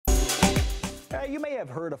You may have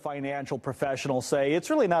heard a financial professional say it's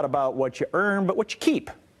really not about what you earn, but what you keep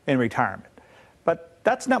in retirement. But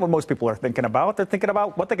that's not what most people are thinking about. They're thinking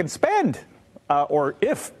about what they can spend, or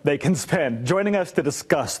if they can spend. Joining us to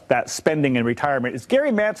discuss that spending in retirement is Gary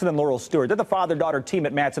Mattson and Laurel Stewart. They're the father-daughter team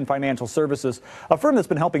at Mattson Financial Services, a firm that's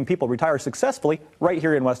been helping people retire successfully right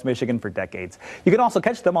here in West Michigan for decades. You can also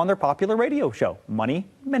catch them on their popular radio show, Money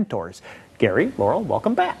Mentors. Gary, Laurel,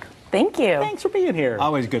 welcome back. Thank you. Thanks for being here.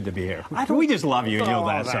 Always good to be here. We just love you. You know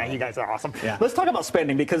that. So. You guys are awesome. Yeah. Let's talk about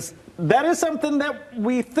spending, because that is something that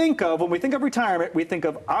we think of when we think of retirement. We think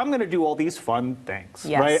of, I'm going to do all these fun things,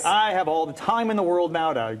 yes. right? I have all the time in the world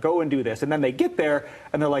now to go and do this. And then they get there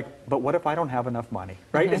and they're like, but what if I don't have enough money,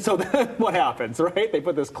 right? Mm-hmm. And so then what happens, right? They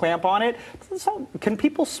put this clamp on it. So can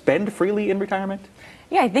people spend freely in retirement?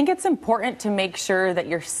 Yeah, I think it's important to make sure that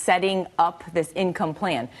you're setting up this income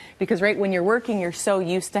plan, because right when you're working, you're so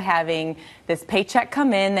used to having this paycheck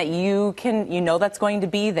come in that you know that's going to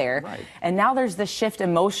be there. Right. And now there's this shift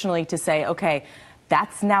emotionally to say, okay,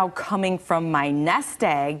 that's now coming from my nest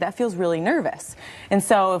egg. That feels really nervous. And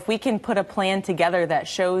so if we can put a plan together that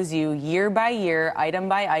shows you year by year, item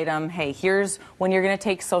by item, hey, here's when you're going to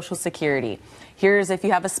take Social Security. Here's if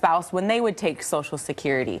you have a spouse, when they would take Social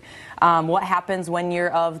Security. What happens when you're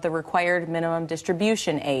of the required minimum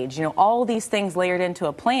distribution age. You know, all these things layered into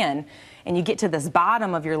a plan, and you get to this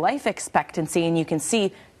bottom of your life expectancy, and you can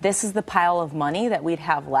see this is the pile of money that we'd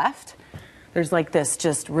have left. There's like this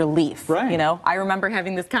just relief, right. You know? I remember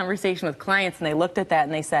having this conversation with clients, and they looked at that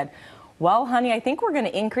and they said, well, honey, I think we're going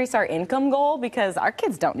to increase our income goal because our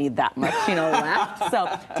kids don't need that much, left.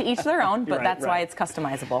 So to each their own, but that's why it's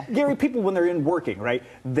customizable. Gary, people, when they're in working, right,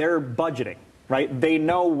 they're budgeting, right? They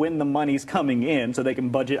know when the money's coming in so they can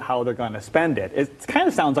budget how they're going to spend it. It kind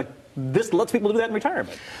of sounds like this lets people do that in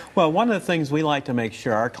retirement. Well, one of the things we like to make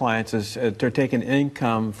sure our clients is they're taking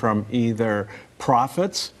income from either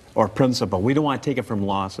profits or principal. We don't want to take it from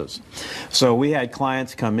losses. So we had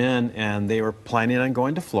clients come in and they were planning on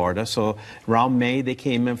going to Florida. So around May they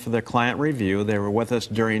came in for their client review. They were with us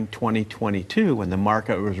during 2022 when the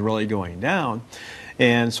market was really going down.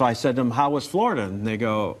 And so I said to them, how was Florida? And they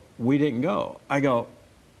go, we didn't go. I go,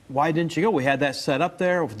 why didn't you go? We had that set up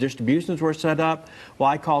there. Distributions were set up. Well,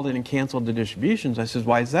 I called in and canceled the distributions. I said,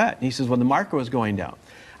 why is that? And he says, well, the market was going down.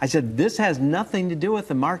 I said, this has nothing to do with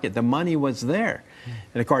the market. The money was there.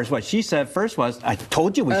 And of course, what she said first was, I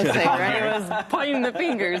told you we should have. Right? It was pointing the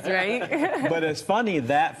fingers, right? But it's funny,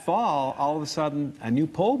 that fall, all of a sudden, a new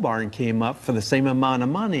pole barn came up for the same amount of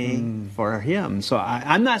money for him. So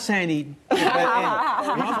I'm not saying he,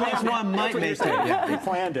 one plus one might make it. Yeah. They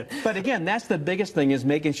planned it. But again, that's the biggest thing, is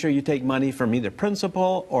making sure you take money from either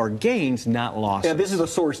principal or gains, not losses. Yeah, this is the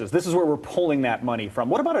sources. This is where we're pulling that money from.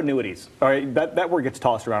 What about annuities? All right, that word gets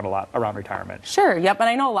tossed around a lot around retirement. Sure, yep, and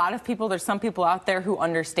I know a lot of people, there's some people out there who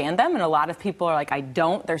understand them, and a lot of people are like, I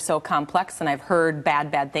don't, they're so complex, and I've heard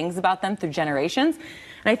bad things about them through generations.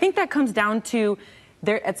 And I think that comes down to,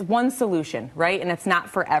 it's one solution, right? And it's not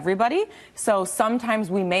for everybody. So sometimes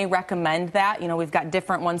we may recommend that. We've got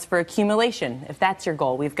different ones for accumulation, if that's your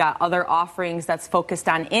goal. We've got other offerings that's focused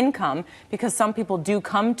on income, because some people do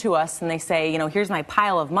come to us and they say, here's my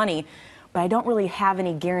pile of money, but I don't really have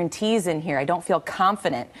any guarantees in here. I don't feel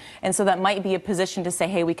confident. And so that might be a position to say,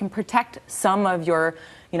 hey, we can protect some of your,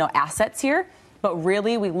 assets here. But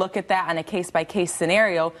really, we look at that on a case-by-case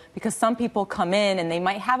scenario, because some people come in and they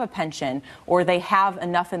might have a pension, or they have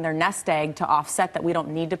enough in their nest egg to offset that we don't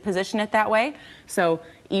need to position it that way. So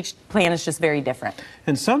each plan is just very different.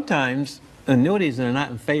 And sometimes annuities are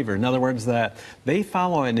not in favor. In other words, that they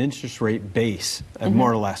follow an interest rate base,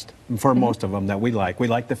 more or less, for most of them that we like. We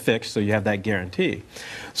like the fixed, so you have that guarantee.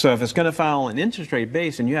 So if it's going to follow an interest rate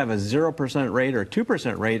base and you have a 0% rate or a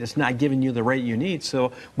 2% rate, it's not giving you the rate you need,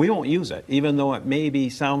 so we won't use it, even though it may be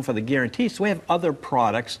sound for the guarantee. So we have other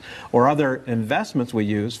products or other investments we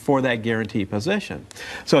use for that guarantee position.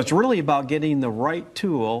 So it's really about getting the right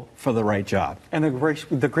tool for the right job. And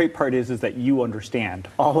the great part is that you understand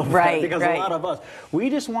all of that, because a lot of us, we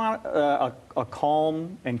just want a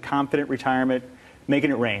calm and confident retirement,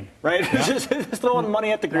 making it rain, right? Yeah. just throwing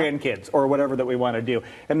money at the grandkids or whatever that we want to do.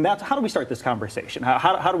 And that's, how do we start this conversation?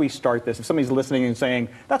 How do we start this if somebody's listening and saying,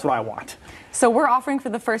 that's what I want? So we're offering for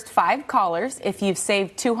the first 5 callers, if you've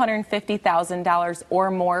saved $250,000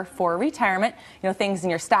 or more for retirement, things in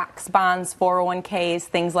your stocks, bonds, 401ks,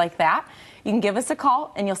 things like that. You can give us a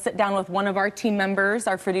call and you'll sit down with one of our team members,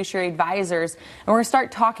 our fiduciary advisors, and we're going to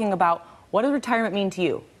start talking about, what does retirement mean to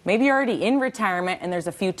you? Maybe you're already in retirement and there's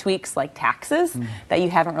a few tweaks like taxes that you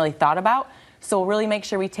haven't really thought about. So we'll really make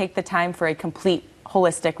sure we take the time for a complete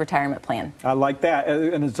holistic retirement plan. I like that,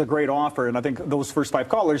 and it's a great offer, and I think those first 5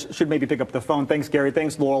 callers should maybe pick up the phone. Thanks, Gary.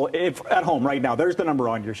 Thanks, Laurel. If at home right now, there's the number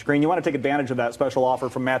on your screen. You want to take advantage of that special offer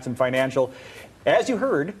from Mattson Financial. As you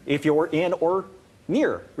heard, if you're in or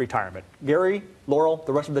near retirement, Gary, Laurel,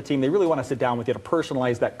 the rest of the team, they really want to sit down with you to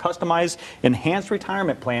personalize that customized, enhanced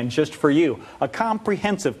retirement plan just for you. A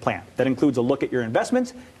comprehensive plan that includes a look at your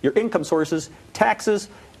investments, your income sources, taxes,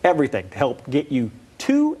 everything to help get you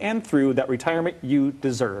to and through that retirement you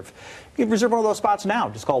deserve. You can reserve one of those spots now.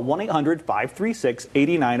 Just call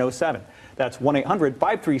 1-800-536-8907. That's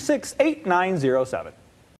 1-800-536-8907.